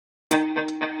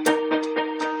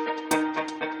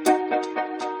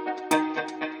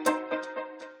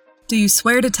Do you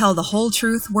swear to tell the whole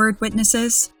truth, word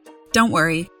witnesses? Don't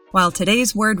worry. While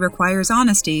today's word requires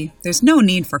honesty, there's no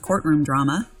need for courtroom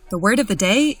drama. The word of the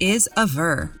day is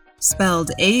aver,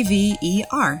 spelled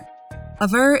A-V-E-R.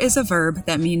 Aver is a verb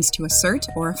that means to assert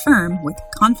or affirm with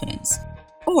confidence,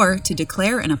 or to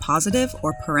declare in a positive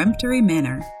or peremptory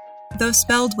manner. Though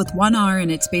spelled with one R in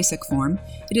its basic form,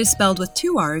 it is spelled with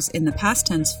two R's in the past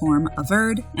tense form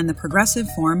averred and the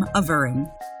progressive form averring.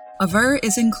 Aver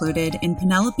is included in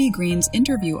Penelope Green's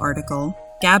interview article,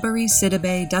 Gabby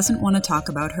Sidibe Doesn't Want to Talk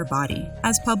About Her Body,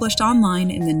 as published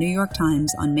online in the New York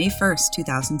Times on May 1,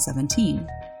 2017.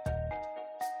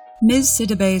 Ms.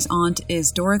 Sidibe's aunt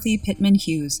is Dorothy Pitman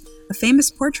Hughes, a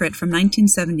famous portrait from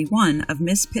 1971 of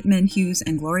Miss Pitman Hughes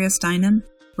and Gloria Steinem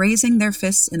raising their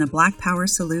fists in a Black Power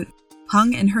salute,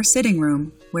 hung in her sitting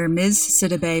room, where Ms.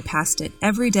 Sidibe passed it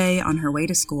every day on her way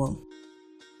to school.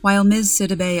 While Ms.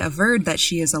 Sidibe averred that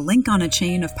she is a link on a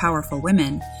chain of powerful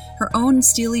women, her own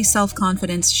steely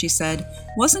self-confidence, she said,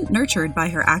 wasn't nurtured by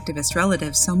her activist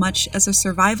relatives so much as a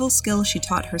survival skill she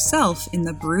taught herself in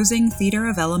the bruising theater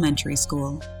of elementary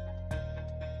school.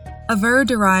 Aver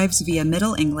derives via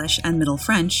Middle English and Middle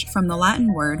French from the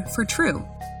Latin word for true.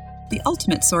 The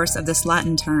ultimate source of this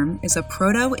Latin term is a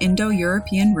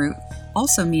Proto-Indo-European root,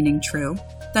 also meaning true,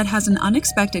 that has an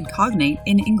unexpected cognate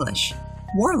in English,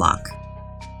 warlock.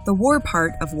 The war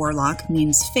part of warlock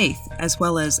means faith as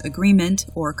well as agreement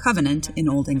or covenant in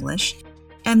Old English,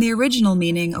 and the original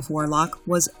meaning of warlock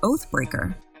was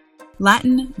oathbreaker.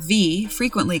 Latin V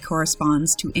frequently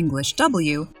corresponds to English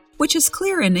W, which is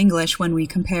clear in English when we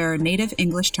compare native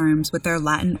English terms with their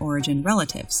Latin origin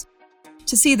relatives.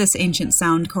 To see this ancient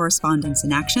sound correspondence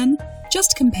in action,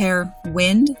 just compare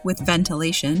wind with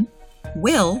ventilation,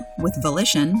 will with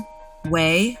volition,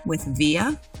 way with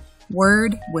via,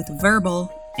 word with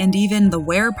verbal, and even the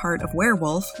were part of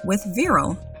werewolf with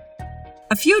virile.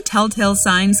 A few telltale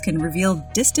signs can reveal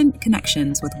distant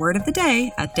connections with Word of the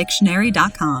Day at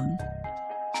dictionary.com.